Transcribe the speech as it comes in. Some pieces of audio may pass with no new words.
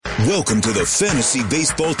Welcome to the Fantasy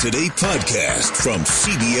Baseball Today podcast from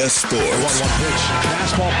CBS Sports. 1-1 pitch.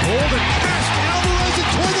 Fastball pulled and passed. Alvarez it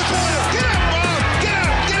toward the corner. Get up, Bob! Get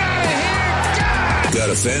up! Get out of here! God!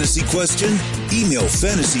 Got a fantasy question? Email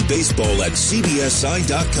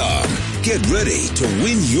fantasybaseball@cbsi.com. Get ready to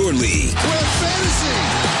win your league. Where fantasy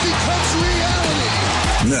becomes reality.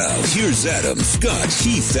 Now, here's Adam, Scott,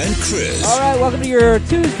 Heath, and Chris. All right, welcome to your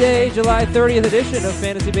Tuesday, July 30th edition of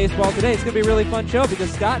Fantasy Baseball Today. It's going to be a really fun show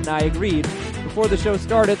because Scott and I agreed before the show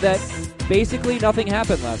started that basically nothing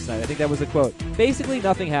happened last night. I think that was the quote. Basically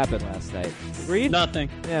nothing happened last night. Agreed? Nothing.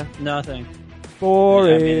 Yeah. Nothing.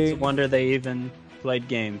 Boring. I mean, it's a wonder they even played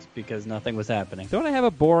games because nothing was happening. Don't I have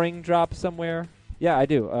a boring drop somewhere? Yeah, I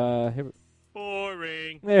do.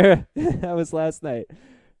 Boring. There. That was last night.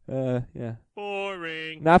 Yeah.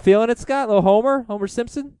 Boring. Not feeling it, Scott? Little Homer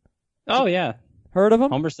Simpson? Oh, yeah. Heard of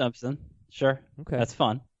him? Homer Simpson. Sure. Okay. That's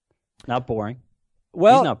fun. Not boring.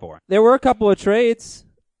 Well, he's not boring. There were a couple of trades.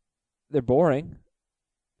 They're boring.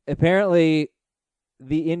 Apparently,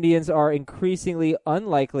 the Indians are increasingly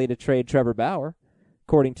unlikely to trade Trevor Bauer,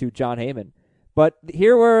 according to John Heyman. But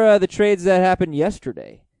here were the trades that happened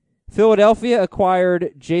yesterday. Philadelphia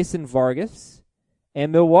acquired Jason Vargas,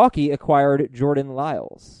 and Milwaukee acquired Jordan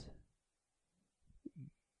Lyles.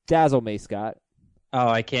 Dazzle me, Scott. Oh,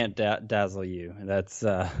 I can't dazzle you. That's,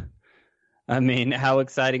 I mean, how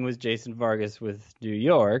exciting was Jason Vargas with New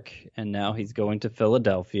York, and now he's going to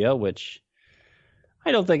Philadelphia, which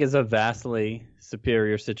I don't think is a vastly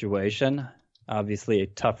superior situation. Obviously, a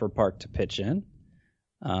tougher park to pitch in.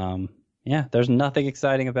 Yeah, there's nothing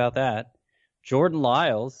exciting about that. Jordan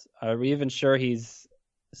Lyles, are we even sure he's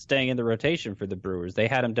staying in the rotation for the Brewers? They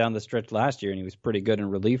had him down the stretch last year, and he was pretty good in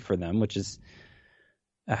relief for them, which is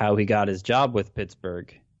how he got his job with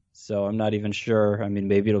Pittsburgh. So I'm not even sure. I mean,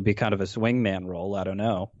 maybe it'll be kind of a swingman role. I don't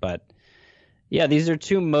know. But, yeah, these are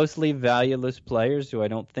two mostly valueless players who I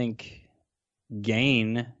don't think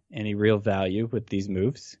gain any real value with these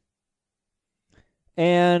moves.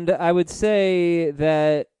 And I would say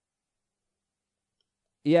that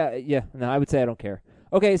I would say I don't care.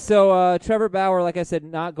 Okay, so Trevor Bauer, like I said,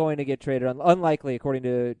 not going to get traded. Unlikely, according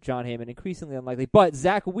to John Heyman. Increasingly unlikely. But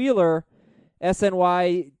Zach Wheeler,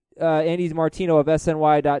 SNY, Andy Martino of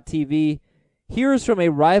SNY.TV, hears from a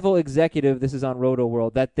rival executive, this is on Roto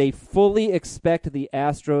World, that they fully expect the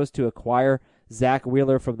Astros to acquire Zach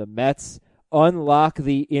Wheeler from the Mets, unlock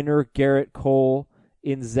the inner Garrett Cole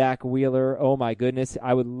in Zach Wheeler. Oh, my goodness.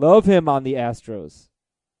 I would love him on the Astros.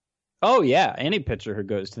 Oh, yeah. Any pitcher who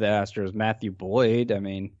goes to the Astros, Matthew Boyd, I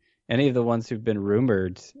mean, any of the ones who've been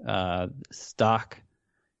rumored, stock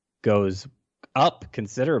goes up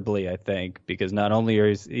considerably, I think, because not only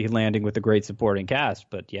is he landing with a great supporting cast,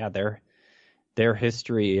 but, yeah, their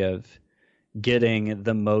history of getting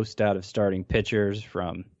the most out of starting pitchers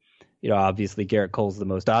from, obviously Garrett Cole's the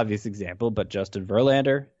most obvious example, but Justin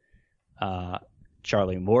Verlander,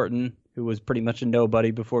 Charlie Morton, who was pretty much a nobody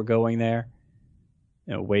before going there.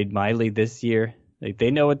 Wade Miley this year, they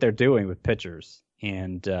know what they're doing with pitchers,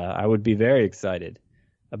 and I would be very excited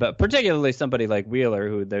about particularly somebody like Wheeler,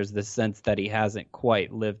 who there's this sense that he hasn't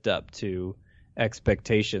quite lived up to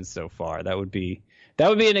expectations so far. That would be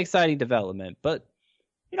an exciting development, but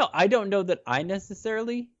I don't know that I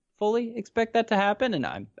necessarily fully expect that to happen,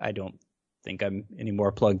 and I don't think I'm any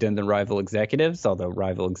more plugged in than rival executives, although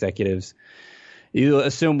rival executives you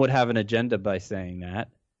assume would have an agenda by saying that.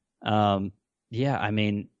 Yeah, I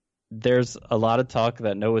mean, there's a lot of talk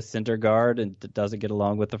that Noah Syndergaard and doesn't get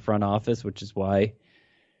along with the front office, which is why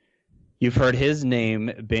you've heard his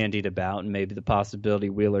name bandied about, and maybe the possibility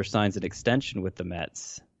Wheeler signs an extension with the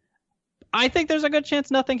Mets. I think there's a good chance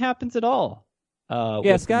nothing happens at all.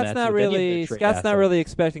 Yeah, Scott's not really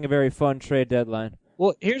expecting a very fun trade deadline.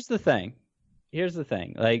 Well, here's the thing.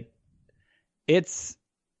 Like, it's.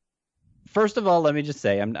 First of all, let me just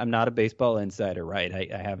say, I'm not a baseball insider,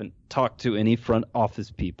 right? I haven't talked to any front office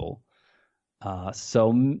people.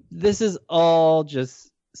 So this is all just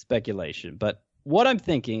speculation. But what I'm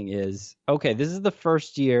thinking is, okay, this is the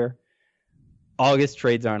first year August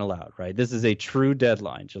trades aren't allowed, right? This is a true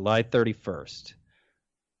deadline, July 31st.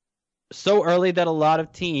 So early that a lot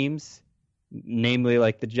of teams, namely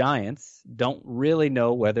like the Giants, don't really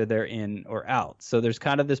know whether they're in or out. So there's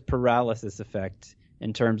kind of this paralysis effect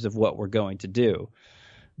in terms of what we're going to do.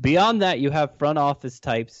 Beyond that, you have front office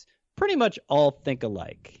types pretty much all think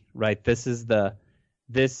alike, right? This is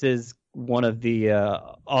one of the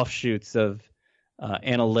offshoots of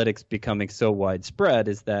analytics becoming so widespread,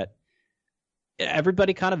 is that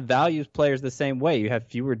everybody kind of values players the same way. You have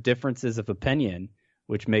fewer differences of opinion,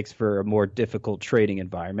 which makes for a more difficult trading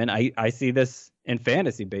environment. I see this in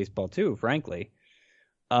fantasy baseball too, frankly.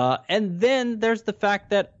 And then there's the fact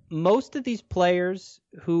that most of these players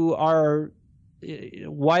who are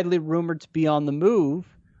widely rumored to be on the move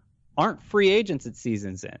aren't free agents at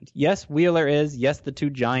season's end. Yes, Wheeler is. Yes, the two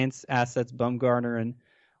Giants assets, Bumgarner and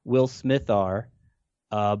Will Smith are.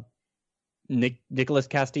 Nicholas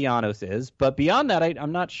Castellanos is. But beyond that,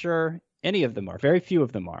 I'm not sure any of them are. Very few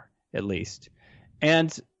of them are, at least.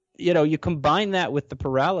 And, you combine that with the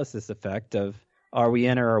paralysis effect of are we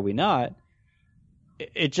in or are we not?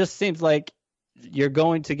 It just seems like you're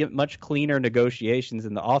going to get much cleaner negotiations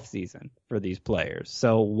in the offseason for these players.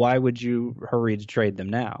 So why would you hurry to trade them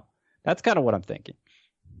now? That's kind of what I'm thinking.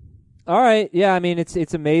 All right. Yeah, I mean,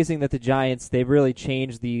 it's amazing that the Giants, they've really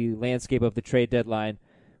changed the landscape of the trade deadline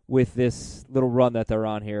with this little run that they're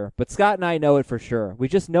on here. But Scott and I know it for sure. We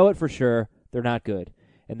just know it for sure. They're not good,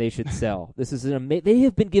 and they should sell. This is they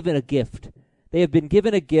have been given a gift. They have been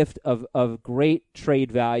given a gift of great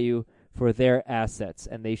trade value for their assets,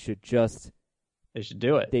 and they should just... They should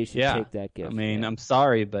do it. They should take that gift. I mean, I'm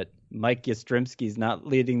sorry, but Mike Yastrzemski's not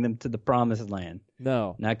leading them to the promised land.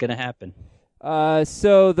 No. Not going to happen.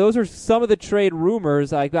 So those are some of the trade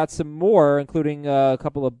rumors. I got some more, including a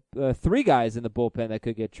couple of 3 guys in the bullpen that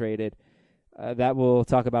could get traded. That we'll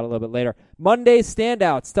talk about a little bit later. Monday's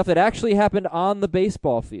standout, stuff that actually happened on the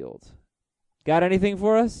baseball field. Got anything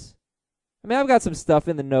for us? I mean, I've got some stuff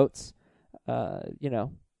in the notes.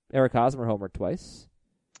 Eric Hosmer homered twice.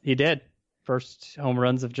 He did. First home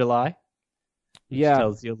runs of July. Which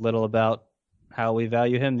tells you a little about how we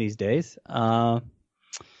value him these days.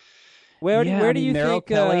 Where do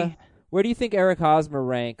you think Eric Hosmer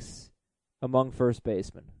ranks among first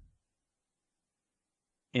basemen?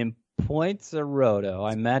 In points or roto?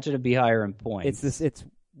 I imagine it'd be higher in points. It's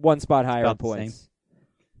one spot higher in points.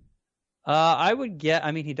 I would get.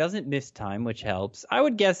 I mean, he doesn't miss time, which helps. I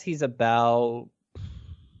would guess he's about.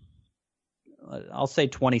 I'll say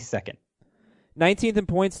 22nd. 19th in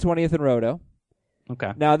points, 20th in roto.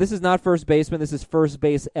 Okay. Now, this is not first baseman. This is first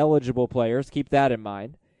base eligible players. Keep that in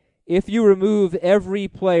mind. If you remove every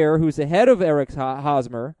player who's ahead of Eric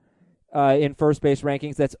Hosmer in first base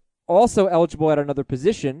rankings that's also eligible at another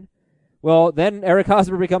position, well, then Eric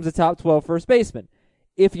Hosmer becomes a top 12 first baseman.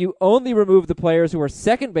 If you only remove the players who are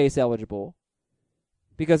second base eligible,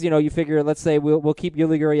 because, you figure, let's say we'll keep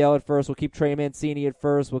Yuli Gurriel at first, we'll keep Trey Mancini at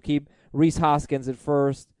first, we'll keep Rhys Hoskins at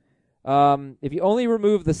first. If you only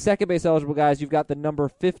remove the second base eligible guys, you've got the number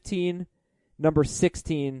 15, number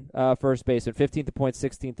 16 first baseman, 15th in points,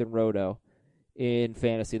 16th in roto in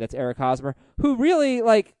fantasy. That's Eric Hosmer, who really,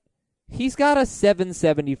 he's got a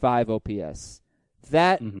 775 OPS.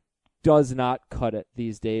 That does not cut it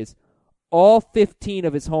these days. All 15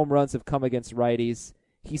 of his home runs have come against righties.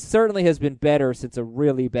 He certainly has been better since a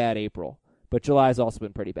really bad April. But July's also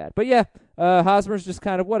been pretty bad. But yeah, Hosmer's just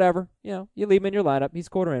kind of whatever. You leave him in your lineup. He's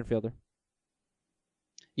quarter infielder.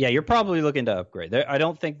 Yeah, you're probably looking to upgrade. I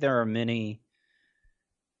don't think there are many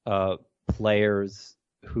players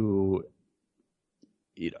who,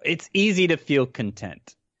 it's easy to feel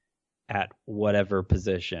content at whatever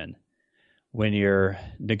position when you're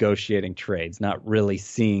negotiating trades, not really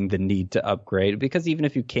seeing the need to upgrade. Because even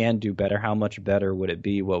if you can do better, how much better would it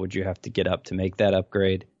be? What would you have to give up to make that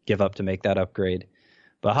upgrade?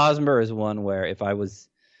 But Hosmer is one where if I was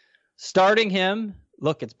starting him,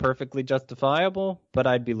 look, it's perfectly justifiable, but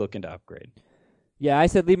I'd be looking to upgrade. Yeah, I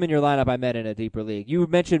said leave him in your lineup. I meant in a deeper league. You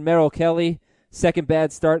mentioned Merrill Kelly, second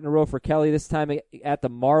bad start in a row for Kelly, this time at the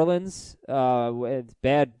Marlins. It's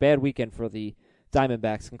bad weekend for the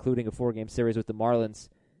Diamondbacks, concluding a 4-game series with the Marlins,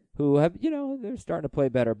 who have, they're starting to play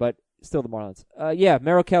better, but still the Marlins.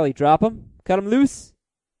 Merrill Kelly, drop him, cut him loose.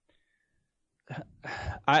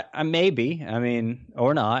 I maybe,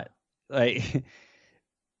 or not.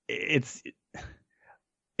 It's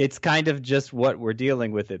kind of just what we're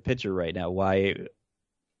dealing with at pitcher right now. Why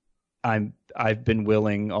I've been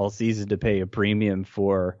willing all season to pay a premium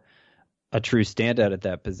for a true standout at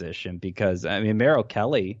that position, because Merrill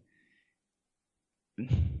Kelly,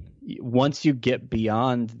 once you get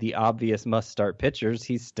beyond the obvious must-start pitchers,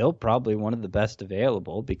 he's still probably one of the best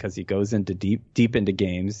available because he goes into deep into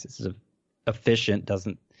games. This is efficient,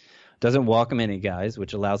 doesn't walk many guys,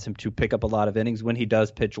 which allows him to pick up a lot of innings when he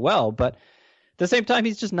does pitch well. But at the same time,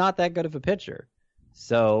 he's just not that good of a pitcher.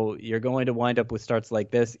 So you're going to wind up with starts like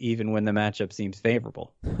this even when the matchup seems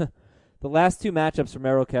favorable. The last 2 matchups for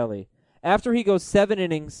Merrill Kelly. After he goes 7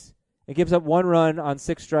 innings and gives up 1 run on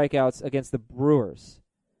 6 strikeouts against the Brewers,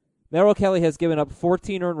 Merrill Kelly has given up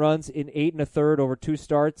 14 earned runs in 8 1/3 over 2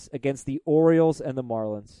 starts against the Orioles and the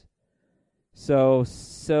Marlins.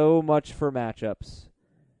 So much for matchups.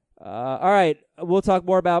 All right, we'll talk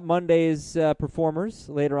more about Monday's performers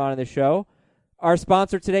later on in the show. Our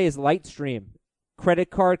sponsor today is Lightstream. Credit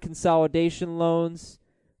card consolidation loans.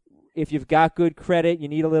 If you've got good credit, you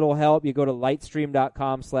need a little help, you go to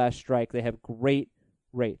lightstream.com/strike. They have great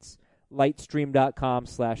rates.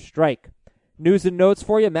 Lightstream.com/strike. News and notes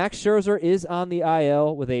for you. Max Scherzer is on the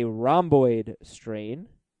IL with a rhomboid strain.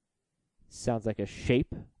 Sounds like a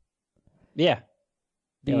shape. Yeah.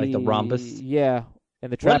 Like the rhombus. Yeah.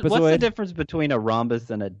 And the trapezoid. What's the difference between a rhombus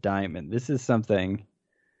and a diamond? This is something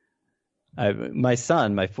my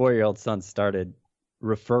 4-year-old son, started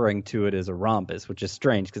referring to it as a rhombus, which is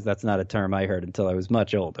strange because that's not a term I heard until I was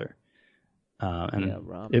much older.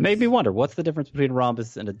 It made me wonder, what's the difference between a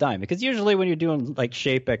rhombus and a diamond? Because usually when you're doing like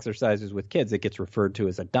shape exercises with kids, it gets referred to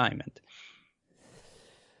as a diamond.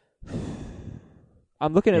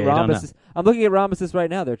 I'm looking at rhombuses. I'm looking at rhombuses right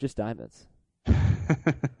now. They're just diamonds.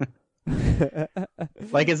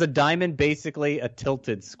 Like, is a diamond basically a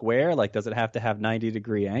tilted square? Like, does it have to have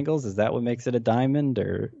 90-degree angles? Is that what makes it a diamond?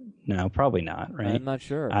 Or no, probably not, right? I'm not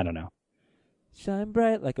sure. I don't know. Shine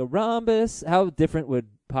bright like a rhombus. How different would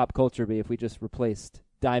pop culture be if we just replaced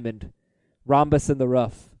diamond, rhombus in the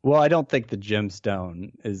rough? Well, I don't think the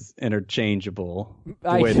gemstone is interchangeable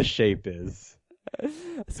the way the shape is.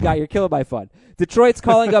 Scott, you're killing my fun. Detroit's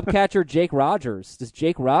calling up catcher Jake Rogers. Does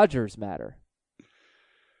Jake Rogers matter?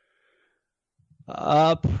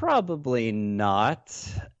 Probably not.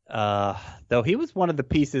 Though he was one of the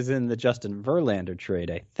pieces in the Justin Verlander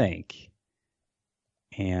trade, I think.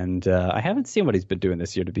 And I haven't seen what he's been doing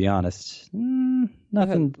this year, to be honest.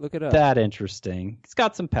 Nothing Look it up. That interesting. He's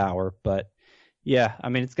got some power, but yeah, I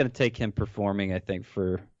mean, it's going to take him performing, I think,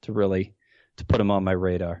 to put him on my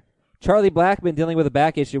radar. Charlie Blackmon dealing with a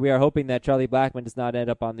back issue. We are hoping that Charlie Blackmon does not end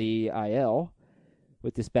up on the IL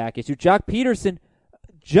with this back issue. Jock Peterson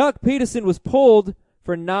was pulled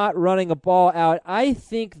for not running a ball out. I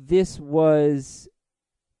think this was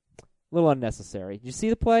a little unnecessary. Did you see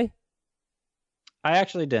the play? I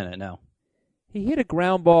actually didn't, no. He hit a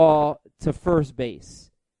ground ball to first base.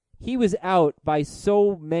 He was out by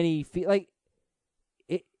so many feet. I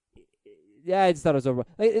just thought it was over.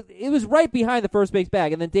 It was right behind the first base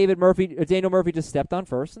bag, and then Daniel Murphy just stepped on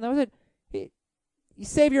first, and that was it. You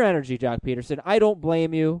save your energy, Jock Peterson. I don't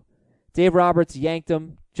blame you. Dave Roberts yanked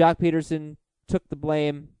him. Jock Peterson took the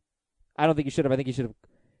blame. I don't think he should have. I think he should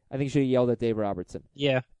have yelled at Dave Robertson.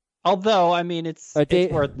 Yeah. Although, I mean, it's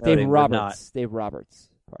worth noting Dave Roberts.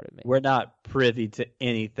 Pardon me. We're not privy to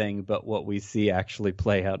anything but what we see actually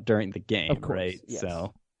play out during the game, of course, right? Yes.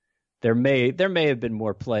 So there may have been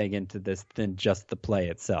more playing into this than just the play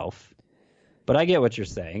itself. But I get what you're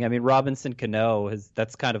saying. I mean, Robinson Cano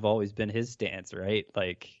that's kind of always been his stance, right?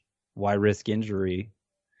 Like, why risk injury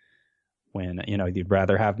when, you'd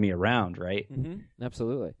rather have me around, right? Mm-hmm.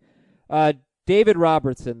 Absolutely. David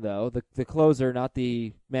Robertson, though, the closer, not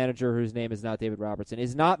the manager whose name is not David Robertson,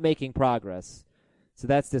 is not making progress. So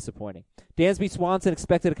that's disappointing. Dansby Swanson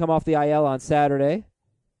expected to come off the IL on Saturday.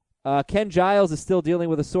 Ken Giles is still dealing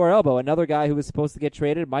with a sore elbow. Another guy who was supposed to get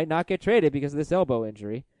traded might not get traded because of this elbow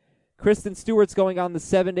injury. Kristen Stewart's going on the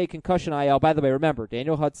 7-day concussion IL. By the way, remember,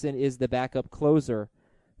 Daniel Hudson is the backup closer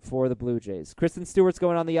for the Blue Jays. Kristen Stewart's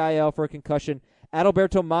going on the IL for a concussion.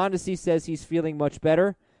 Adalberto Mondesi says he's feeling much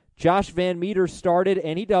better. Josh Van Meter started,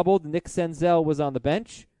 and he doubled. Nick Senzel was on the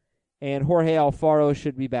bench. And Jorge Alfaro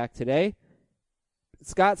should be back today.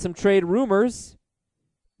 It's got some trade rumors.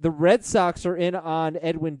 The Red Sox are in on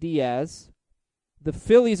Edwin Diaz. The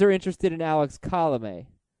Phillies are interested in Alex Colomé.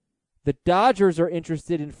 The Dodgers are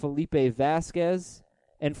interested in Felipe Vasquez.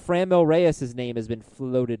 And Franmil Reyes' name has been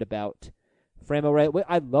floated about. Franmil Reyes,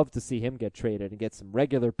 I'd love to see him get traded and get some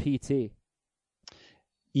regular PT.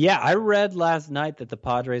 Yeah, I read last night that the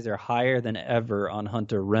Padres are higher than ever on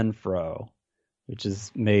Hunter Renfroe, which has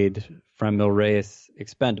made Franmil Reyes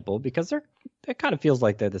expendable because it kind of feels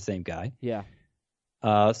like they're the same guy. Yeah.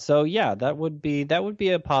 So yeah, that would be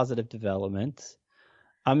a positive development.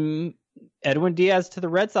 Edwin Diaz to the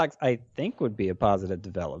Red Sox, I think, would be a positive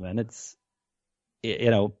development. It's,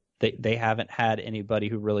 they haven't had anybody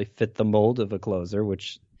who really fit the mold of a closer,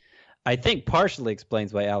 which I think partially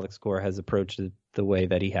explains why Alex Cora has approached it the way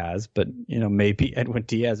that he has. But, maybe Edwin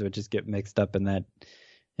Diaz would just get mixed up in that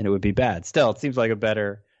and it would be bad. Still, it seems like a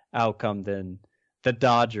better outcome than the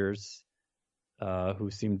Dodgers, who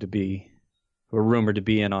are rumored to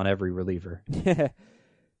be in on every reliever.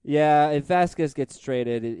 Yeah, if Vasquez gets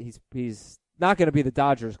traded, he's not going to be the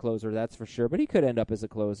Dodgers closer, that's for sure, but he could end up as a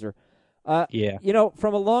closer. Yeah.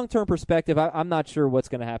 From a long-term perspective, I'm not sure what's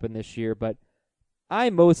going to happen this year, but I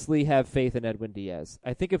mostly have faith in Edwin Diaz.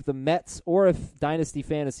 I think if the Mets or if Dynasty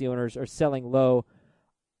Fantasy owners are selling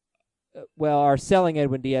are selling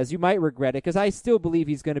Edwin Diaz, you might regret it because I still believe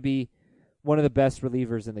he's going to be one of the best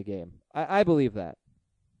relievers in the game. I believe that.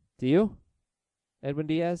 Do you, Edwin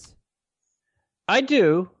Diaz? I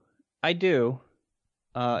do.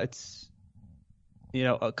 It's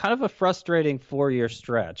kind of a frustrating 4-year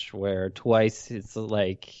stretch where twice it's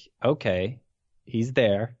like, okay, he's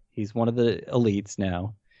there. He's one of the elites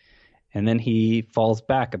now. And then he falls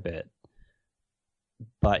back a bit.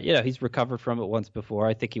 But, he's recovered from it once before.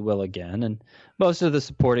 I think he will again. And most of the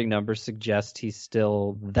supporting numbers suggest he's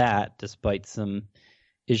still that, despite some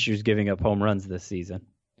issues giving up home runs this season.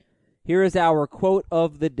 Here is our quote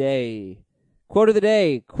of the day. Quote of the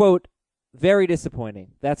day, quote, very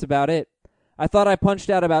disappointing. That's about it. I thought I punched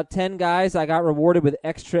out about 10 guys. I got rewarded with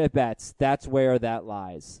extra at-bats. That's where that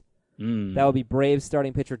lies. That would be Braves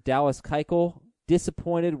starting pitcher Dallas Keuchel,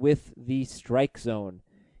 disappointed with the strike zone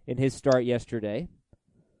in his start yesterday,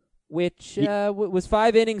 which was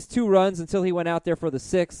 5 innings, 2 runs until he went out there for the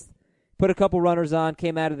 6th. Put a couple runners on,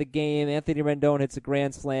 came out of the game. Anthony Rendon hits a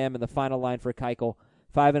grand slam in the final line for Keuchel.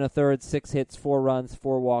 5 1/3, 6 hits, 4 runs,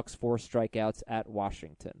 4 walks, 4 strikeouts at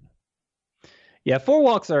Washington. Yeah, 4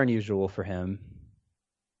 walks are unusual for him.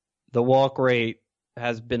 The walk rate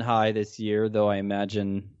has been high this year, though I'm not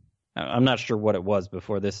sure what it was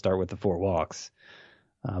before this start with the 4 walks.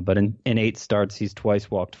 But in 8 starts, he's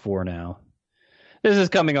twice walked 4 now. This is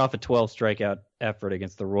coming off a 12 strikeout effort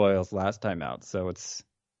against the Royals last time out, so it's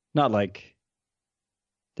not like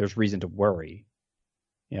there's reason to worry.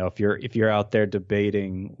 If you're out there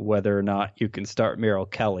debating whether or not you can start Merrill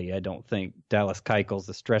Kelly, I don't think Dallas Keuchel's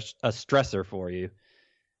a stressor for you.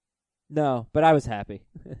 No, but I was happy.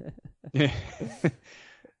 You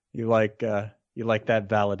like that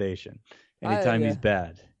validation anytime he's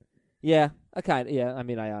bad. Yeah,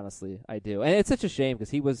 I honestly do, and it's such a shame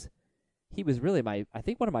because he was really I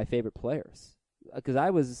think one of my favorite players because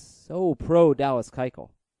I was so pro Dallas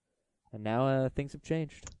Keuchel. And now things have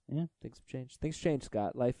changed. Yeah. Things change,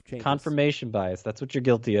 Scott. Life changes. Confirmation bias. That's what you're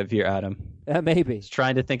guilty of here, Adam. Maybe. Just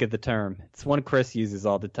trying to think of the term. It's one Chris uses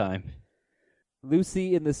all the time.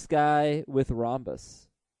 Lucy in the sky with rhombus.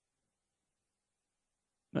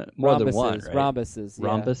 More than one, right? Rhombuses. Yeah.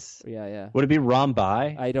 Rhombus? Yeah. Would it be rhombi?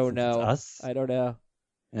 I don't know. It's us? I don't know.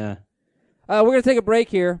 Yeah. We're going to take a break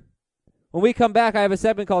here. When we come back, I have a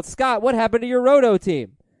segment called Scott, What Happened to Your Roto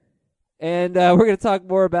Team? And we're going to talk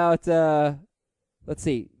more about,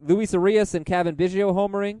 Luis Arias and Kevin Biggio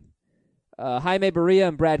homering, Jaime Barria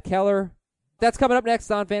and Brad Keller. That's coming up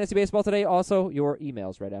next on Fantasy Baseball Today. Also, your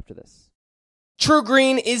emails right after this. True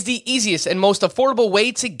Green is the easiest and most affordable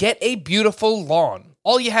way to get a beautiful lawn.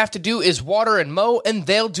 All you have to do is water and mow, and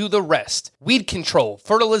they'll do the rest. Weed control,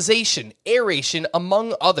 fertilization, aeration,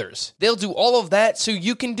 among others. They'll do all of that so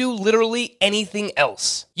you can do literally anything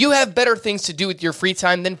else. You have better things to do with your free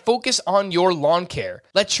time than focus on your lawn care.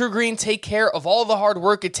 Let True Green take care of all the hard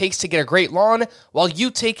work it takes to get a great lawn, while you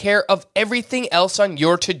take care of everything else on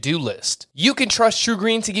your to-do list. You can trust True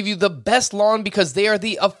Green to give you the best lawn because they are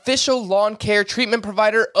the official lawn care treatment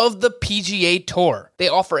provider of the PGA Tour. They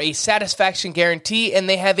offer a satisfaction guarantee, and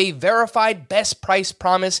they have a verified best price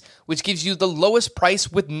promise, which gives you the lowest price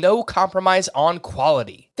with no compromise on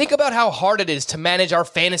quality. Think about how hard it is to manage our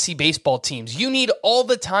fantasy baseball teams. You need all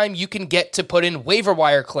the time you can get to put in waiver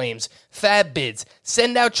wire claims, fab bids,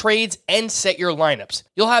 send out trades, and set your lineups.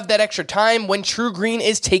 You'll have that extra time when True Green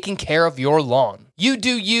is taking care of your lawn. You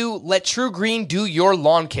do you, let True Green do your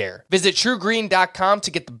lawn care. Visit truegreen.com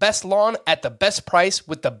to get the best lawn at the best price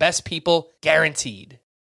with the best people, guaranteed.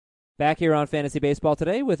 Back here on Fantasy Baseball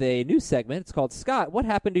Today with a new segment. It's called Scott, What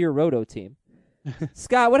Happened to Your Roto Team?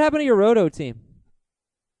 Scott, what happened to your Roto team?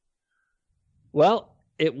 Well,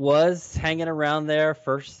 it was hanging around there,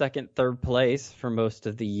 first, second, third place for most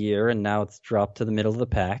of the year, and now it's dropped to the middle of the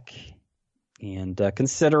pack. And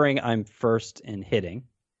considering I'm first in hitting,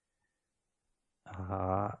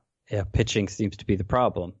 pitching seems to be the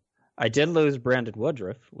problem. I did lose Brandon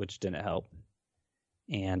Woodruff, which didn't help.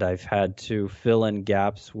 And I've had to fill in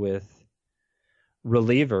gaps with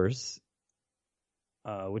relievers,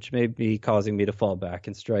 which may be causing me to fall back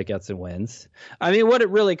in strikeouts and wins. I mean, what it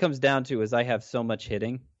really comes down to is I have so much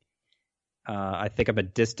hitting. I think I'm a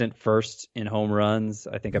distant first in home runs.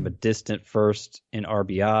 I think I'm a distant first in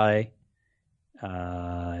RBI.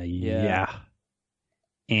 Yeah.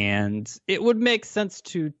 And it would make sense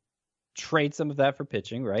to trade some of that for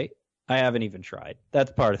pitching, right? I haven't even tried.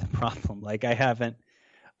 That's part of the problem. Like, I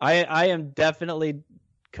am definitely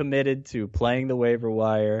committed to playing the waiver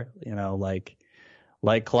wire, like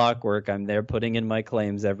clockwork. I'm there putting in my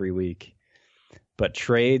claims every week. But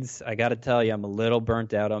trades, I got to tell you, I'm a little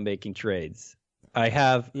burnt out on making trades. I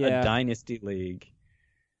have a dynasty league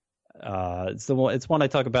It's one I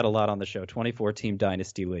talk about a lot on the show, 24-team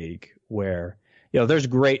Dynasty League, where there's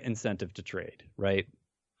great incentive to trade, right?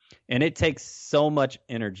 And it takes so much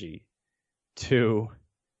energy to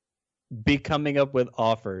be coming up with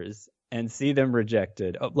offers and see them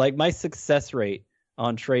rejected. Like my success rate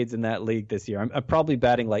on trades in that league this year, I'm probably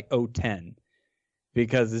batting like 0-10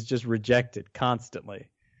 because it's just rejected constantly.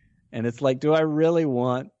 And it's like, do I really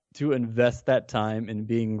want to invest that time in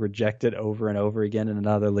being rejected over and over again in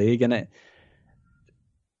another league? And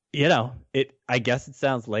I guess it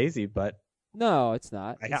sounds lazy, but no, it's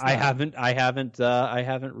not. I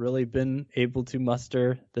haven't really been able to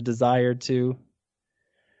muster the desire to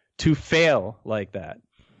fail like that.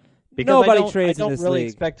 Because Nobody trades in this I don't really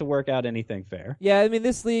league. expect to work out anything fair. Yeah, I mean,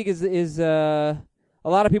 this league is a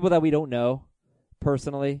lot of people that we don't know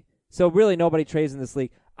personally. So really nobody trades in this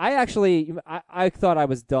league. I thought I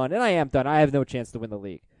was done, and I am done. I have no chance to win the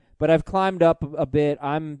league. But I've climbed up a bit.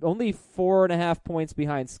 I'm only 4.5 points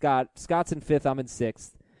behind Scott. Scott's in 5th. I'm in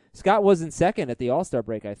 6th. Scott was in 2nd at the All-Star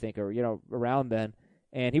break, I think, or around then.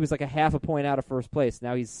 And he was like a half a point out of first place.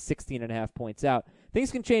 Now he's 16.5 points out.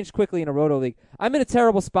 Things can change quickly in a roto league. I'm in a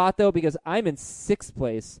terrible spot, though, because I'm in 6th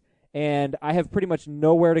place, and I have pretty much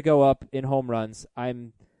nowhere to go up in home runs.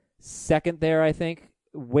 I'm 2nd there, I think,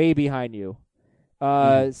 way behind you.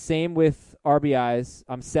 Same with RBIs.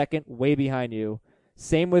 I'm 2nd, way behind you.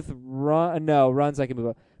 Same with runs I can move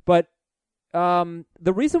up. But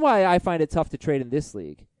the reason why I find it tough to trade in this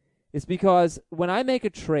league is because when I make a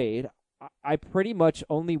trade, I pretty much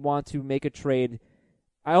only want to make a trade.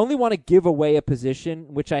 I only want to give away a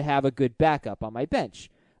position which I have a good backup on my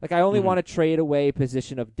bench. Like, I only want to trade away a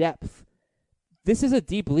position of depth. This is a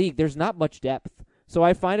deep league. There's not much depth. So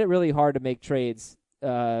I find it really hard to make trades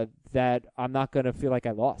that I'm not going to feel like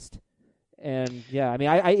I lost. And, yeah, I mean,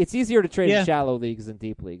 it's easier to trade in shallow leagues than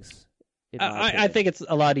deep leagues. I think it's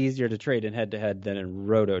a lot easier to trade in head-to-head than in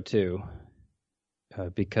Roto, too,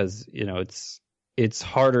 because, it's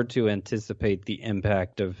harder to anticipate the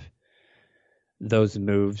impact of those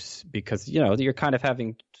moves because, you're kind of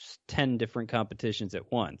having 10 different competitions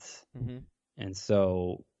at once. Mm-hmm. And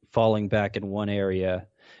so falling back in one area,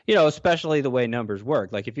 especially the way numbers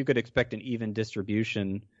work, like if you could expect an even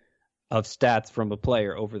distribution of stats from a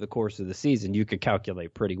player over the course of the season, you could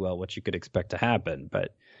calculate pretty well what you could expect to happen,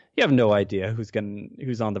 but you have no idea who's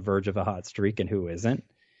on the verge of a hot streak and who isn't.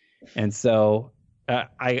 And so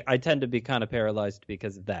I tend to be kind of paralyzed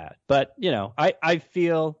because of that. But,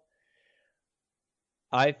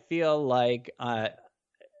 I feel like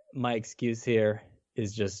my excuse here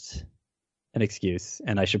is just an excuse,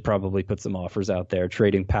 and I should probably put some offers out there,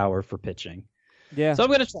 trading power for pitching. Yeah. So I'm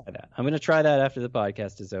going to try that. I'm going to try that after the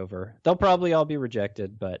podcast is over. They'll probably all be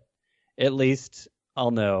rejected, but at least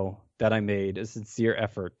I'll know that I made a sincere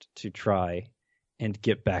effort to try and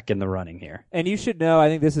get back in the running here. And you should know, I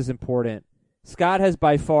think this is important, Scott has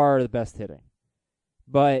by far the best hitting.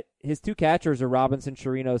 But his 2 catchers are Robinson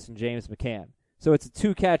Chirinos and James McCann. So it's a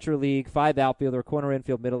 2-catcher league, 5 outfielder, corner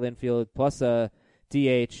infield, middle infield, plus a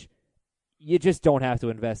DH. You just don't have to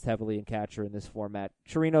invest heavily in catcher in this format.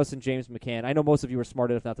 Chirinos and James McCann. I know most of you are smart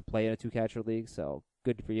enough not to play in a 2-catcher league, so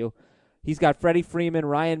good for you. He's got Freddie Freeman,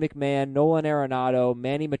 Ryan McMahon, Nolan Arenado,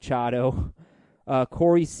 Manny Machado,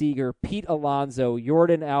 Corey Seager, Pete Alonso,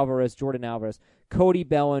 Jordan Alvarez, Cody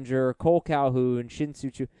Bellinger, Cole Calhoun, Shin-Soo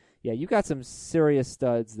Choo. Yeah, you got some serious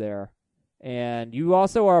studs there. And you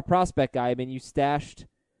also are a prospect guy. I mean, you stashed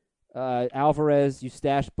Alvarez, you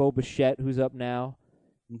stashed Bo Bichette, who's up now.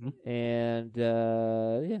 Mm-hmm. And,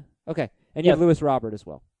 okay. And you have Lewis Robert as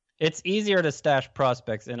well. It's easier to stash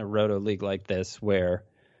prospects in a roto league like this where,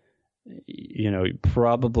 you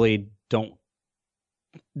probably don't.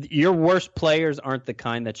 Your worst players aren't the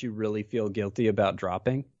kind that you really feel guilty about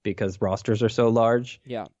dropping because rosters are so large.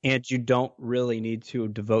 Yeah. And you don't really need to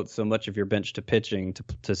devote so much of your bench to pitching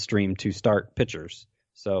to stream to start pitchers.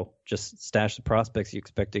 So just stash the prospects you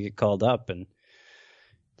expect to get called up. And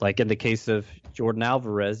like in the case of Jordan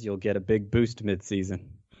Alvarez, you'll get a big boost midseason.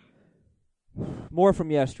 More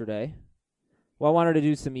from yesterday. Well, I wanted to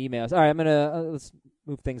do some emails. All right, I'm going to let's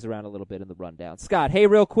move things around a little bit in the rundown. Scott, hey,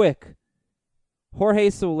 real quick. Jorge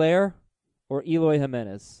Soler or Eloy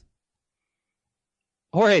Jimenez?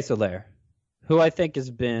 Jorge Soler, who I think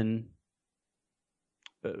has been,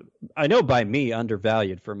 I know by me,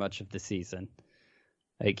 undervalued for much of the season.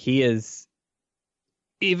 Like he is,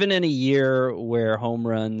 even in a year where home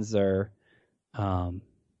runs are, a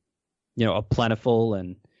plentiful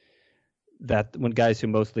and that when guys who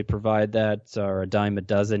mostly provide that are a dime a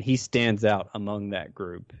dozen, he stands out among that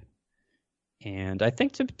group. And I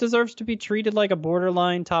think deserves to be treated like a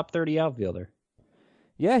borderline top 30 outfielder.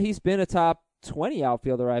 Yeah, he's been a top 20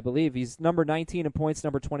 outfielder, I believe. He's number 19 in points,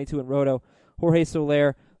 number 22 in roto. Jorge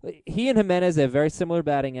Soler. He and Jimenez have very similar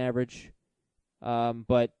batting average,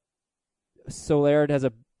 but Soler has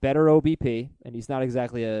a better OBP, and he's not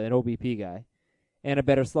exactly an OBP guy, and a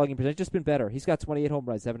better slugging percentage. Just been better. He's got 28 home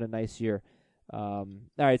runs, having a nice year. All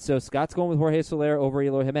right, so Scott's going with Jorge Soler over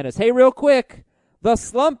Eloy Jimenez. Hey, real quick, the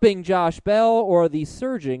slumping Josh Bell or the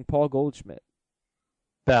surging Paul Goldschmidt?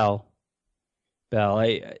 Bell.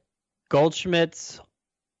 Goldschmidt's,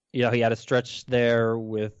 he had a stretch there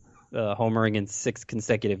with homering in 6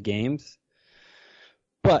 consecutive games.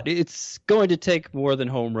 But it's going to take more than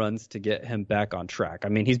home runs to get him back on track. I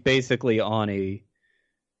mean, he's basically on a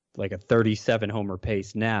 37 homer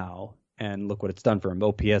pace now, and look what it's done for him.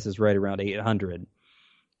 OPS is right around 800.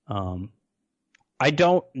 I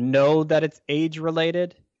don't know that it's age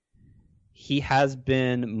related. He has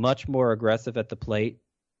been much more aggressive at the plate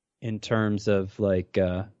in terms of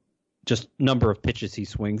just number of pitches he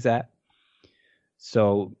swings at.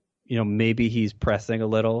 So, maybe he's pressing a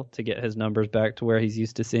little to get his numbers back to where he's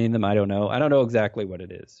used to seeing them. I don't know. I don't know exactly what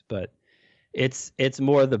it is, but it's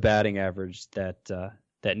more the batting average that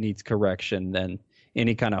needs correction than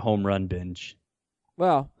any kind of home run binge.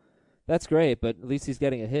 Well, that's great, but at least he's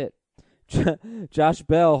getting a hit. Josh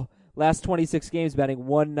Bell, last 26 games, batting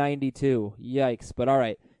 192. Yikes. But all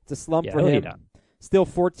right, it's a slump for him. Still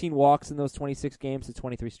 14 walks in those 26 games to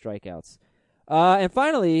 23 strikeouts. And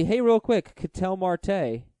finally, hey, real quick, Ketel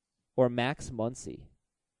Marte or Max Muncy?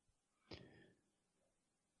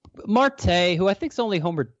 Marte, who I think's only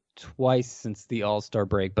homered twice since the All-Star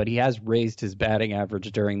break, but he has raised his batting average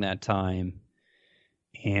during that time.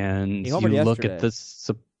 And you look at the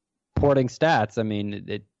supporting stats, I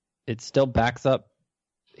mean, it still backs up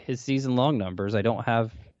his season-long numbers. I don't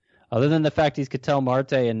have, other than the fact he's Ketel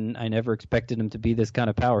Marte, and I never expected him to be this kind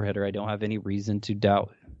of power hitter, I don't have any reason to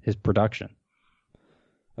doubt his production.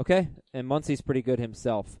 Okay, and Muncy's pretty good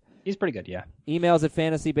himself. He's pretty good, yeah. Emails at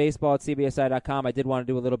fantasybaseball@cbsi.com. I did want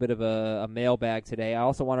to do a little bit of a mailbag today. I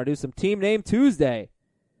also want to do some Team Name Tuesday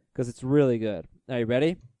because it's really good. Are you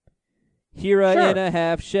ready? Hira Sure. in a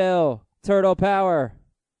half shell. Turtle power.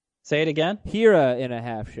 Say it again? Hira in a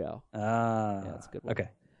half shell. Yeah, that's a good one. Okay.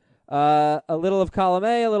 A little of column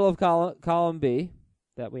A, a little of column B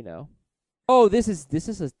that we know. Oh, this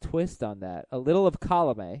is a twist on that. A little of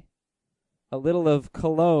column A, a little of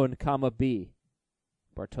Cologne, comma B.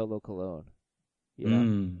 Bartolo Colon.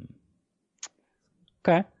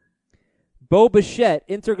 Okay. Bo Bichette,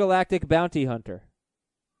 intergalactic bounty hunter.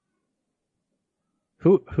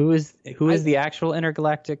 Who is the actual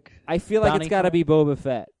intergalactic? I feel like it's got to be Boba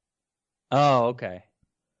Fett. Oh, okay.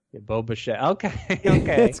 Yeah, Bo Bichette. Okay.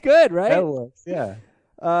 Okay. It's good, right? That works. Yeah.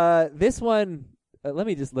 This one. Let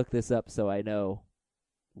me just look this up so I know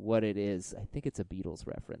what it is. I think it's a Beatles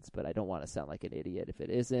reference, but I don't want to sound like an idiot if it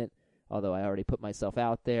isn't. Although I already put myself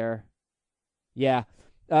out there. Yeah,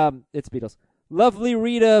 it's Beatles. Lovely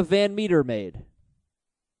Rita Van Meter Maid.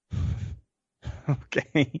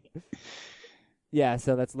 Okay. Yeah,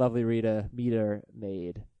 so that's Lovely Rita Meter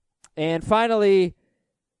Maid. And finally,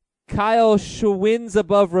 Kyle Schwins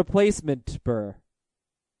above replacement Burr.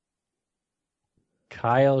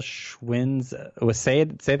 Kyle Schwins.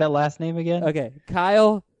 Say that last name again. Okay,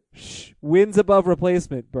 Kyle wins above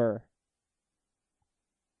replacement Burr.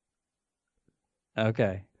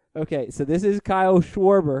 Okay. Okay, so this is Kyle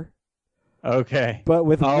Schwarber. Okay. But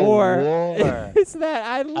with war. War. It's that.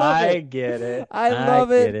 I love it. I get it. I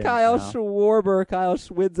love it. Kyle now. Schwarber. Kyle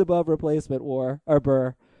wins above replacement war or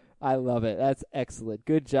Burr. I love it. That's excellent.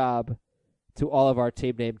 Good job to all of our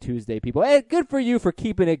Team Name Tuesday people. And good for you for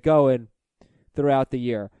keeping it going throughout the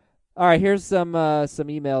year. All right, here's some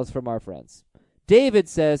emails from our friends. David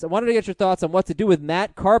says, I wanted to get your thoughts on what to do with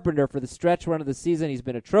Matt Carpenter for the stretch run of the season. He's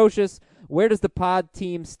been atrocious. Where does the pod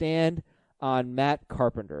team stand on Matt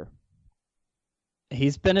Carpenter?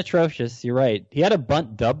 He's been atrocious. You're right. He had a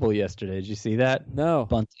bunt double yesterday. Did you see that? No.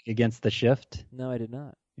 Bunting against the shift. No, I did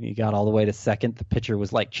not. He got all the way to second. The pitcher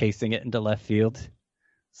was chasing it into left field.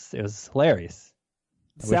 It was hilarious.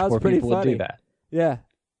 I wish Sounds more pretty people funny. would do that. Yeah.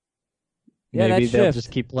 Yeah, Maybe that they'll shift.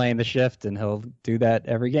 just keep playing the shift and he'll do that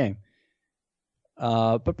every game.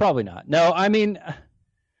 But probably not. No, I mean,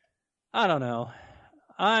 I don't know.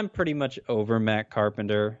 I'm pretty much over Matt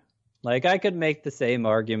Carpenter. I could make the same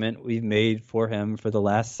argument we've made for him for the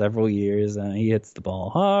last several years. He hits the ball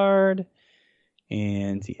hard,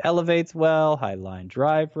 and he elevates well, high line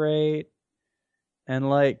drive rate, and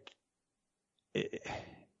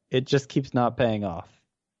it just keeps not paying off.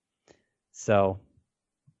 So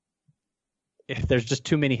if there's just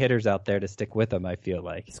too many hitters out there to stick with him, I feel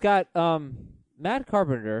like. Scott, Matt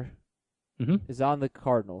Carpenter Mhm. is on the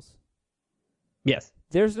Cardinals. Yes.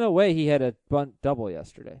 There's no way he had a bunt double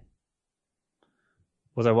yesterday.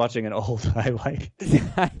 Was I watching an old highlight?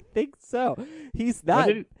 I think so. He's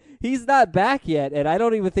not back yet, and I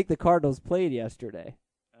don't even think the Cardinals played yesterday.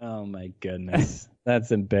 Oh, my goodness.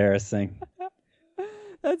 That's embarrassing.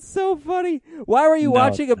 That's so funny. Why were you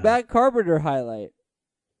watching a Matt Carpenter highlight?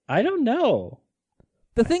 I don't know.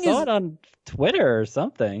 The thing I saw it on Twitter or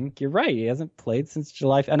something. You're right. He hasn't played since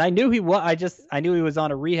July. And I knew he was. I knew he was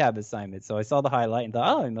on a rehab assignment. So I saw the highlight and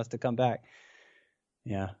thought, oh, he must have come back.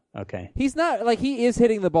 Yeah. Okay. He's not he is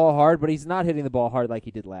hitting the ball hard, but he's not hitting the ball hard like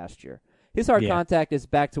he did last year. His hard contact is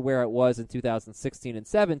back to where it was in 2016 and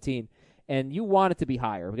 17, and you want it to be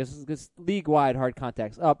higher because league-wide hard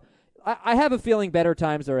contact's up. I have a feeling better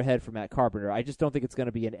times are ahead for Matt Carpenter. I just don't think it's going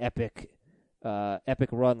to be an epic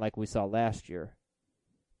run like we saw last year.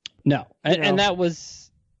 No, and that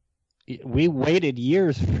was we waited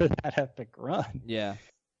years for that epic run. Yeah,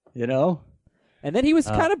 and then he was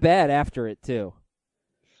kind of bad after it too.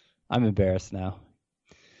 I'm embarrassed now.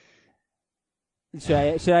 Should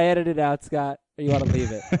I edit it out, Scott? Or you want to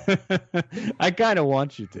leave it? I kind of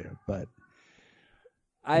want you to, but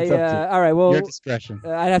all right. Well, your discretion.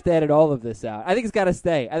 I'd have to edit all of this out. I think it's got to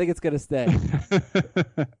stay. I think it's going to stay.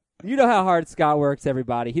 You know how hard Scott works,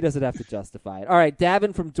 everybody. He doesn't have to justify it. All right,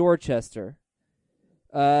 Davin from Dorchester.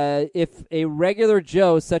 If a regular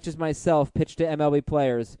Joe, such as myself, pitched to MLB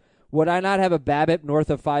players, would I not have a BABIP north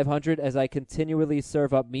of 500 as I continually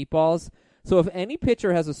serve up meatballs? So if any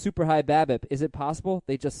pitcher has a super high BABIP, is it possible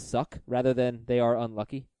they just suck rather than they are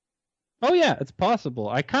unlucky? Oh, yeah, it's possible.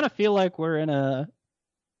 I kind of feel like we're in a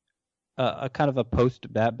kind of a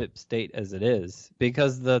post-BABIP state as it is,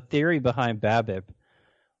 because the theory behind BABIP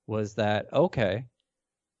was that, okay,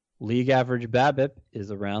 league average BABIP is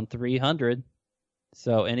around 300,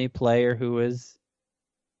 so any player who is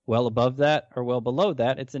well above that or well below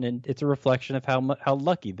that, it's a reflection of how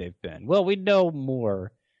lucky they've been. Well, we know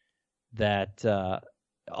more that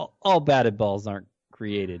all batted balls aren't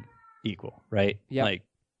created equal, right? Yep.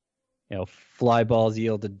 Like, fly balls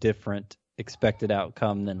yield a different expected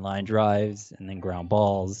outcome than line drives and then ground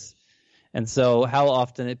balls. And so how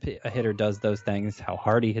often a hitter does those things, how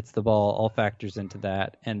hard he hits the ball, all factors into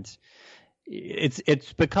that. And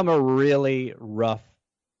it's become a really rough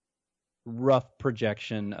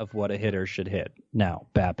projection of what a hitter should hit. Now,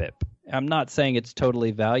 BABIP. I'm not saying it's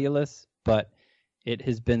totally valueless, but it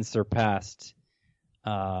has been surpassed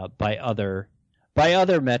by other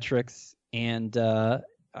metrics, and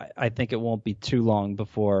I think it won't be too long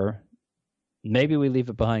before maybe we leave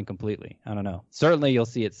it behind completely. I don't know. Certainly you'll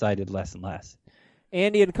see it cited less and less.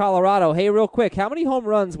 Andy in Colorado. Hey, real quick, how many home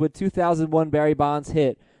runs would 2001 Barry Bonds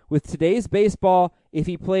hit with today's baseball if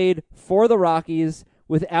he played for the Rockies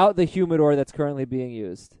without the humidor that's currently being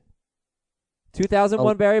used?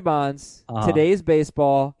 2001 Barry Bonds, today's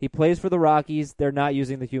baseball, he plays for the Rockies, they're not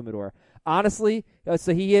using the humidor. Honestly,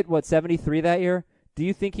 so he hit, 73 that year? Do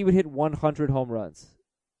you think he would hit 100 home runs?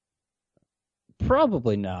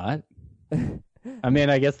 Probably not. I mean,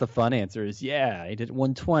 I guess the fun answer is, yeah, he did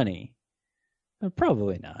 120.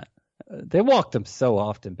 Probably not. They walked him so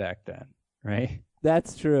often back then, right?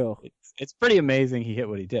 That's true. It's pretty amazing he hit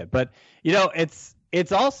what he did. But,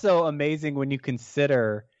 it's also amazing when you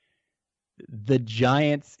consider the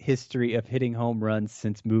Giants' history of hitting home runs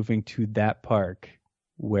since moving to that park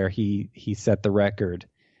where he set the record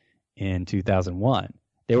in 2001.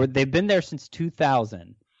 They've been there since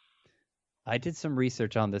 2000. I did some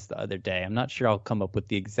research on this the other day. I'm not sure I'll come up with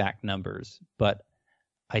the exact numbers, but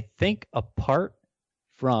I think apart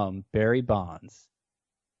from Barry Bonds,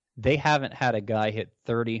 they haven't had a guy hit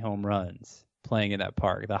 30 home runs playing in that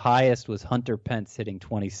park. The highest was Hunter Pence hitting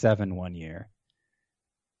 27 one year.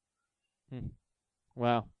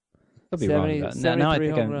 Wow. I'll be wrong about it. Now I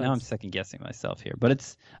think I'm second guessing myself here,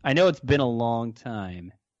 but I know it's been a long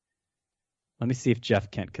time. Let me see if Jeff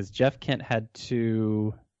Kent, because Jeff Kent had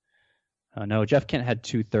two. Oh no, Jeff Kent had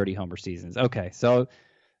 230 homer seasons. Okay, so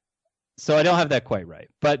I don't have that quite right,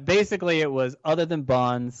 but basically it was, other than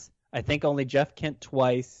Bonds, I think only Jeff Kent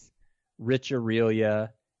twice, Rich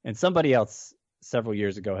Aurelia, and somebody else several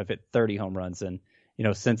years ago have hit 30 home runs, and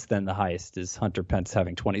since then the highest is Hunter Pence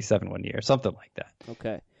having 27 one year, something like that.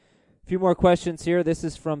 Okay. A few more questions here. This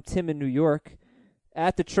is from Tim in New York.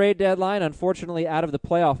 At the trade deadline, unfortunately out of the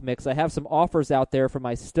playoff mix, I have some offers out there for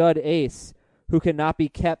my stud ace who cannot be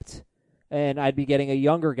kept, and I'd be getting a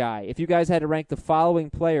younger guy. If you guys had to rank the following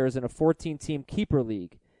players in a 14-team keeper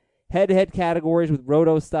league, head-to-head categories with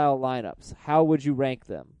roto-style lineups, how would you rank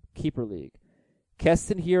them? Keeper league.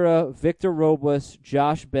 Keston Hiura, Victor Robles,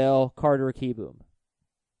 Josh Bell, Carter Kieboom.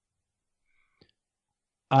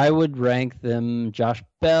 I would rank them Josh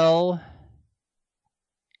Bell,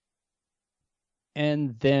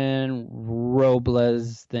 and then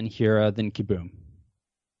Robles, then Hira, then Kiboom.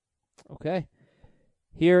 Okay.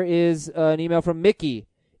 Here is an email from Mickey.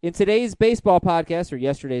 In today's baseball podcast, or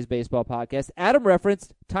yesterday's baseball podcast, Adam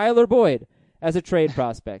referenced Tyler Boyd as a trade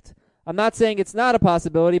prospect. I'm not saying it's not a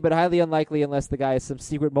possibility, but highly unlikely unless the guy has some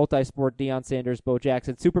secret multi-sport Deion Sanders, Bo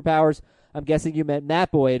Jackson superpowers. I'm guessing you meant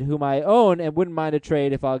Matt Boyd, whom I own and wouldn't mind a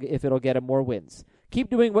trade if it'll get him more wins. Keep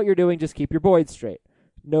doing what you're doing. Just keep your Boyd straight.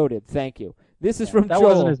 Noted. Thank you. This is from that Joel.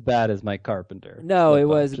 Wasn't as bad as Mike Carpenter. No, it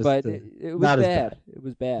was, just, but it was not bad. as bad. It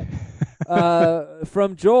was bad.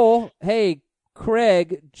 From Joel, hey,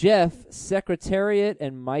 Craig, Jeff, Secretariat,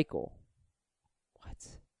 and Michael. What?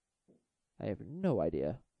 I have no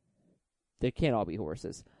idea. They can't all be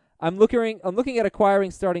horses. I'm looking at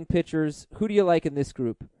acquiring starting pitchers. Who do you like in this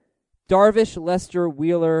group? Darvish, Lester,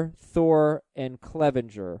 Wheeler, Thor, and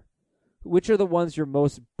Clevenger. Which are the ones you're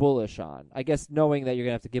most bullish on? I guess knowing that you're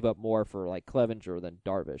going to have to give up more for like Clevenger than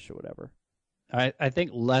Darvish or whatever. I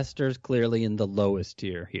think Lester's clearly in the lowest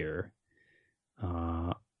tier here.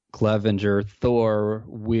 Clevenger, Thor,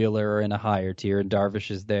 Wheeler are in a higher tier, and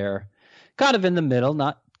Darvish is there. Kind of in the middle,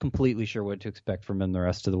 not completely sure what to expect from him the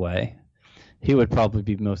rest of the way. He would probably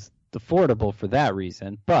be most affordable for that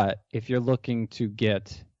reason. But if you're looking to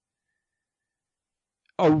get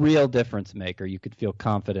a real difference maker you could feel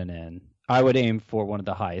confident in, I would aim for one of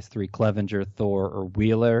the highest three, Clevenger, Thor, or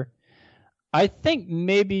Wheeler. I think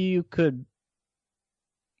maybe you could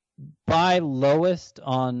buy lowest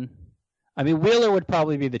on... I mean, Wheeler would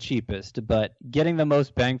probably be the cheapest, but getting the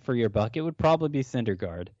most bang for your buck, it would probably be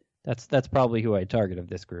Syndergaard. That's probably who I'd target of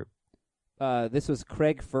this group. This was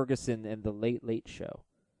Craig Ferguson and the Late Late Show.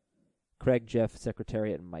 Craig, Jeff,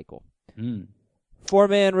 Secretariat, and Michael.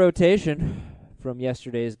 4-man rotation from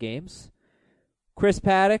yesterday's games. Chris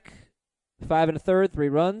Paddock, 5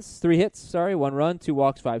 1/3, 3 hits, 1 run, 2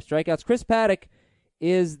 walks, 5 strikeouts. Chris Paddock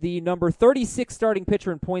is the number 36 starting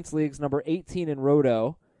pitcher in points leagues, number 18 in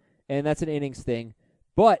Roto, and that's an innings thing.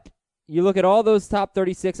 But you look at all those top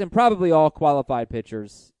 36, and probably all qualified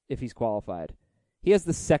pitchers, if he's qualified. He has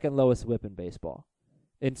the second lowest whip in baseball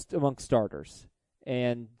among starters.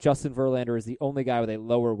 And Justin Verlander is the only guy with a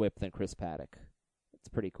lower whip than Chris Paddock. It's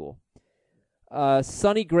pretty cool.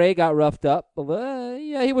 Sonny Gray got roughed up.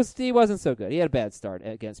 Yeah, he wasn't so good. He had a bad start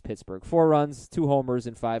against Pittsburgh. 4 runs, 2 homers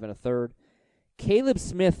in 5 1/3. Caleb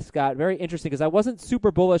Smith got very interesting because I wasn't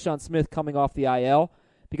super bullish on Smith coming off the IL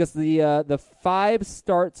because the 5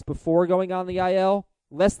 starts before going on the IL,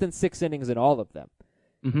 less than 6 innings in all of them.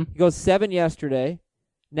 Mm-hmm. He goes 7 yesterday.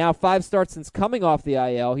 Now 5 starts since coming off the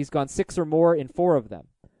IL. He's gone 6 or more in 4 of them.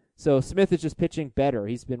 So Smith is just pitching better.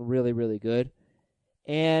 He's been really, really good.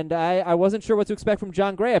 And I wasn't sure what to expect from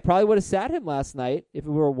John Gray. I probably would have sat him last night if it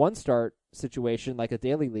were a one-start situation like a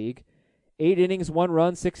daily league. 8 innings, 1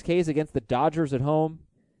 run, 6 Ks against the Dodgers at home.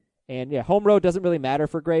 And, yeah, home road doesn't really matter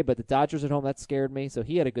for Gray, but the Dodgers at home, that scared me. So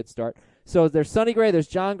he had a good start. So there's Sonny Gray, there's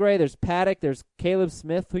John Gray, there's Paddock, there's Caleb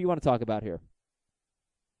Smith. Who you want to talk about here?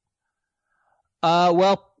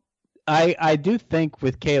 Well, I do think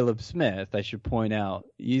with Caleb Smith, I should point out,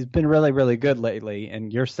 he's been really, really good lately,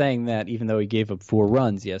 and you're saying that even though he gave up 4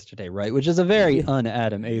 runs yesterday, right? Which is a very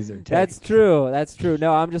un-Adam Azer take. That's true.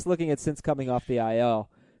 No, I'm just looking at since coming off the IL.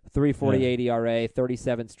 3.48 ERA,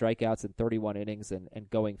 37 strikeouts in 31 innings, and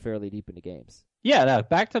going fairly deep into games. Yeah, no,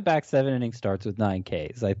 back-to-back 7-inning starts with 9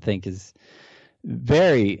 Ks, I think is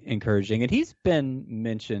very encouraging. And he's been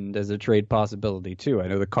mentioned as a trade possibility, too. I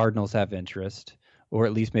know the Cardinals have interest, or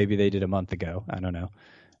at least maybe they did a month ago. I don't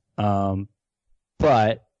know.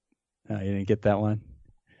 But you didn't get that one?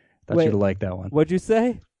 I thought you'd like that one. What'd you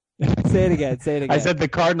say? Say it again. I said the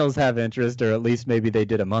Cardinals have interest, or at least maybe they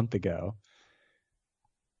did a month ago.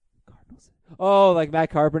 Oh, like Matt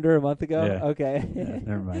Carpenter a month ago? Yeah. Okay. Yeah,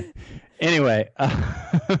 never mind. Anyway,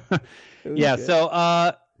 yeah, good.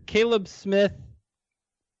 so Caleb Smith,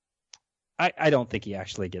 I don't think he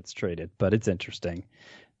actually gets traded, but it's interesting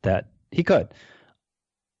that he could.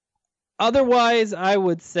 Otherwise, I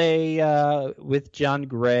would say with John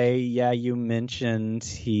Gray, yeah, you mentioned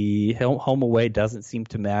home away doesn't seem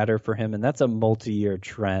to matter for him, and that's a multi-year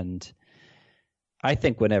trend. I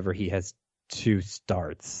think whenever he has 2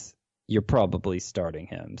 starts, you're probably starting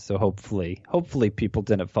him. So hopefully people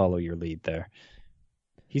didn't follow your lead there.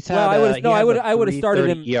 He's had I would have started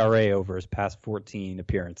him ERA over his past 14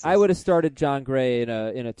 appearances. I would have started John Gray in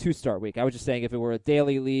a 2-start week. I was just saying if it were a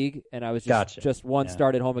daily league and I was just one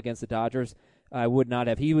start at home against the Dodgers, I would not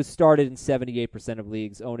have. He was started in 78% of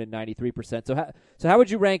leagues, owned in 93%. So how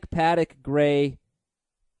would you rank Paddock,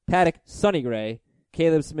 Sonny Gray,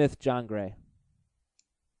 Caleb Smith, John Gray?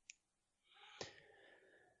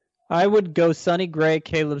 I would go Sonny Gray,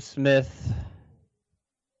 Caleb Smith,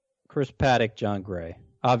 Chris Paddock, John Gray.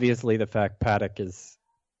 Obviously, the fact Paddock is,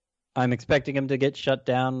 I'm expecting him to get shut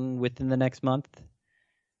down within the next month,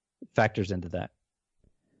 factors into that.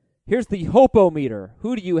 Here's the Hopo-meter.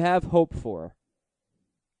 Who do you have hope for?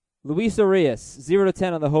 Luis Arias, 0 to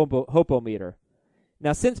 10 on the Hopo-meter.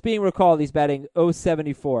 Now, since being recalled, he's batting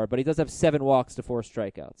 .074, but he does have 7 walks to 4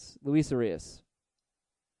 strikeouts. Luis Arias.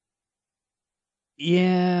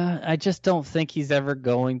 Yeah, I just don't think he's ever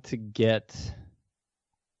going to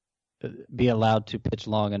be allowed to pitch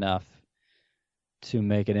long enough to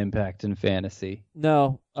make an impact in fantasy.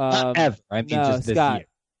 No. Not ever. I mean, no, just this Scott, year.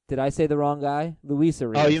 did I say the wrong guy? Luis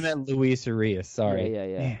Arias. Oh, you meant Luis Arias. Sorry.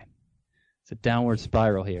 Yeah. Man, it's a downward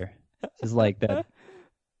spiral here. It's like that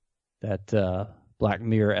Black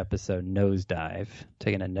Mirror episode, Nosedive.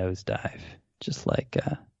 Taking a nosedive. Just like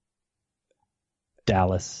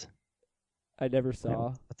Dallas. I never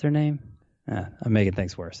saw. What's her name? I'm making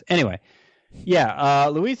things worse. Anyway, yeah,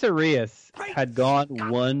 Luis Arias had gone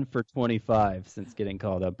 1 for 25 since getting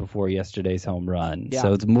called up before yesterday's home run. Yeah.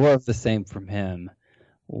 So it's more of the same from him.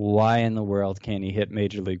 Why in the world can't he hit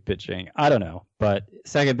major league pitching? I don't know, but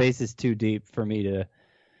second base is too deep for me to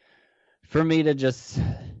just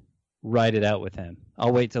ride it out with him.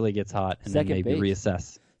 I'll wait till he gets hot and then maybe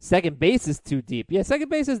reassess. Second base is too deep. Yeah, second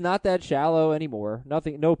base is not that shallow anymore.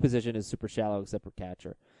 No position is super shallow except for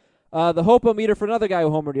catcher. The Hopo-meter for another guy who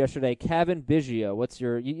homered yesterday, Kevin Biggio. What's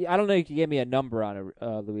your? I don't know if you gave me a number on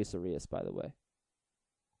Luis Arias, by the way.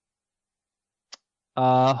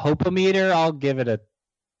 Hopo-meter, I'll give it a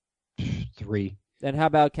 3. And how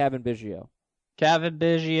about Kevin Biggio? Kevin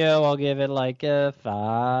Biggio, I'll give it like a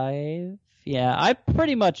 5. Yeah, I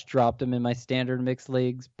pretty much dropped him in my standard mixed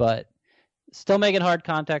leagues, but still making hard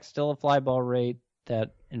contact, still a fly ball rate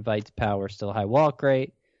that invites power, still a high walk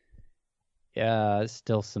rate. Yeah,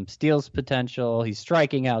 still some steals potential. He's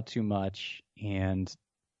striking out too much and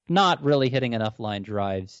not really hitting enough line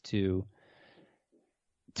drives to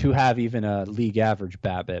have even a league average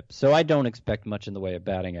BABIP. So I don't expect much in the way of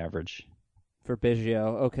batting average. For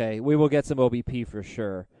Biggio, okay. We will get some OBP for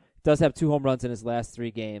sure. Does have 2 home runs in his last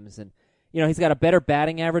 3 games. And, he's got a better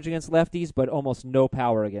batting average against lefties, but almost no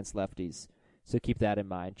power against lefties. So keep that in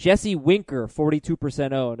mind. Jesse Winker,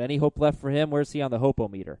 42% owned. Any hope left for him? Where's he on the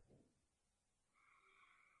Hopo-meter?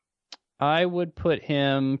 I would put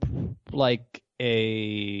him like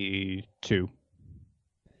a 2.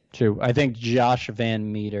 2. I think Josh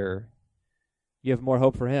Van Meter. You have more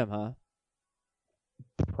hope for him, huh?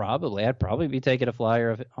 Probably. I'd probably be taking a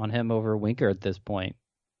flyer on him over Winker at this point.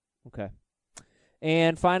 Okay.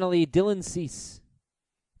 And finally, Dylan Cease.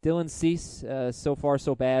 Dylan Cease, so far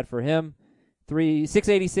so bad for him.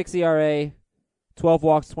 6.86 ERA, 12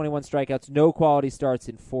 walks, 21 strikeouts, no quality starts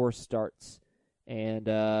in 4 starts. And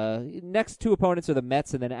next 2 opponents are the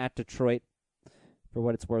Mets and then at Detroit, for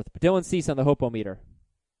what it's worth. But Dylan Cease on the Hopo-meter.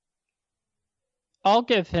 I'll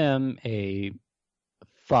give him a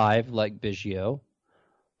 5 like Biggio.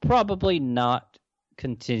 Probably not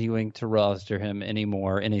continuing to roster him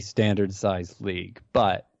anymore in a standard size league,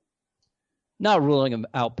 but not ruling him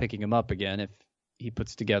out picking him up again if he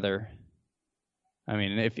puts together. I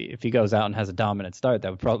mean, if he goes out and has a dominant start,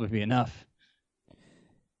 that would probably be enough.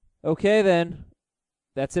 Okay, then.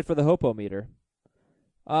 That's it for the Hopo-meter.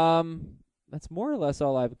 That's more or less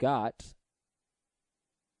all I've got.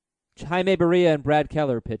 Jaime Barria and Brad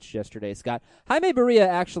Keller pitched yesterday, Scott. Jaime Barria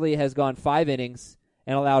actually has gone 5 innings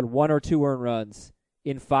and allowed 1 or 2 earned runs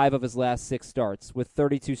in 5 of his last 6 starts with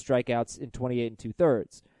 32 strikeouts in 28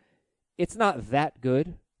 2/3. It's not that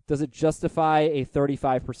good. Does it justify a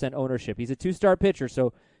 35% ownership? He's a 2-start pitcher,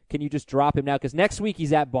 so can you just drop him now? Because next week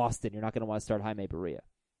he's at Boston. You're not going to want to start Jaime Barria.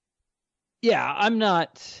 Yeah, I'm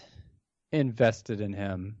not invested in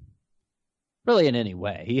him really in any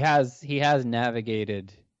way. He has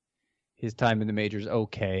navigated his time in the majors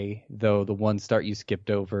okay, though the one start you skipped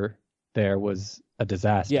over there was a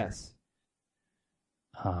disaster. Yes.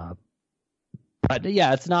 But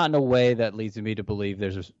yeah, it's not in a way that leads me to believe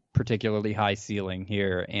there's a particularly high ceiling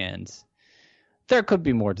here, and there could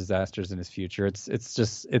be more disasters in his future.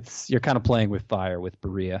 It's you're kind of playing with fire with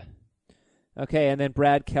Barria. Okay, and then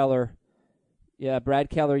Brad Keller. Yeah, Brad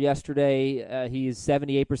Keller yesterday, he's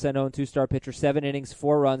 78% owned, 2-star pitcher, 7 innings,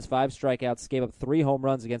 4 runs, 5 strikeouts, gave up 3 home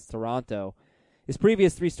runs against Toronto. His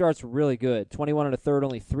previous 3 starts were really good. 21 1/3,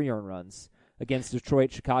 only 3 earned runs against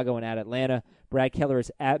Detroit, Chicago, and at Atlanta. Brad Keller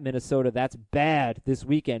is at Minnesota. That's bad this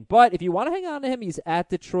weekend. But if you want to hang on to him, he's at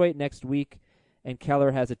Detroit next week, and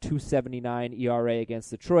Keller has a 2.79 ERA against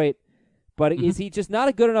Detroit. But is he just not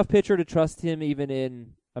a good enough pitcher to trust him even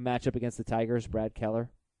in a matchup against the Tigers, Brad Keller?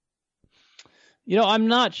 I'm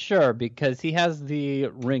not sure because he has the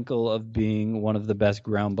wrinkle of being one of the best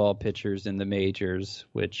ground ball pitchers in the majors,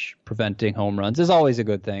 which preventing home runs is always a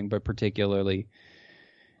good thing, but particularly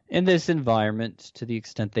in this environment, to the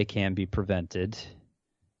extent they can be prevented,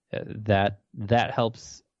 that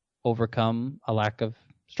helps overcome a lack of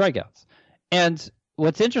strikeouts. And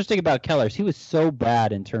what's interesting about Keller is he was so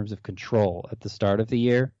bad in terms of control at the start of the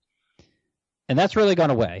year, and that's really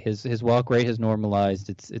gone away. His walk rate has normalized.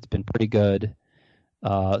 It's been pretty good.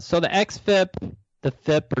 So the xFIP, the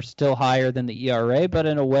FIP are still higher than the ERA, but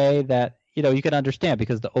in a way that you can understand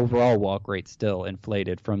because the overall walk rate still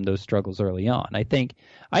inflated from those struggles early on. I think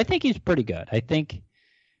he's pretty good. I think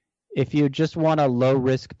if you just want a low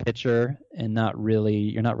risk pitcher and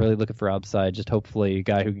you're not really looking for upside, just hopefully a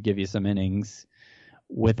guy who could give you some innings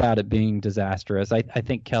without it being disastrous, I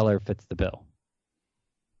think Keller fits the bill.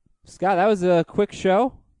 Scott, that was a quick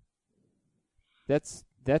show. That's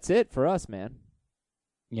it for us, man.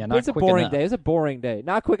 Yeah, not it's a quick boring enough. day. It's a boring day.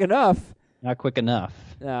 Not quick enough. Not quick enough.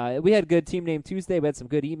 We had good Team Name Tuesday. We had some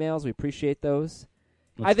good emails. We appreciate those.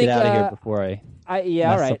 Let's get out of here before I mess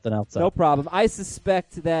all right. Something else up. No problem. I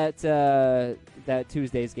suspect that that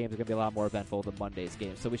Tuesday's games are going to be a lot more eventful than Monday's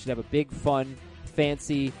games. So we should have a big, fun,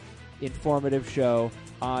 fancy, informative show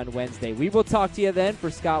on Wednesday. We will talk to you then. For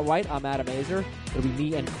Scott White, I'm Adam Azer. It'll be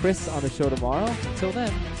me and Chris on the show tomorrow. Until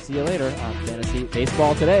then, see you later on Fantasy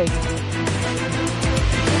Baseball Today.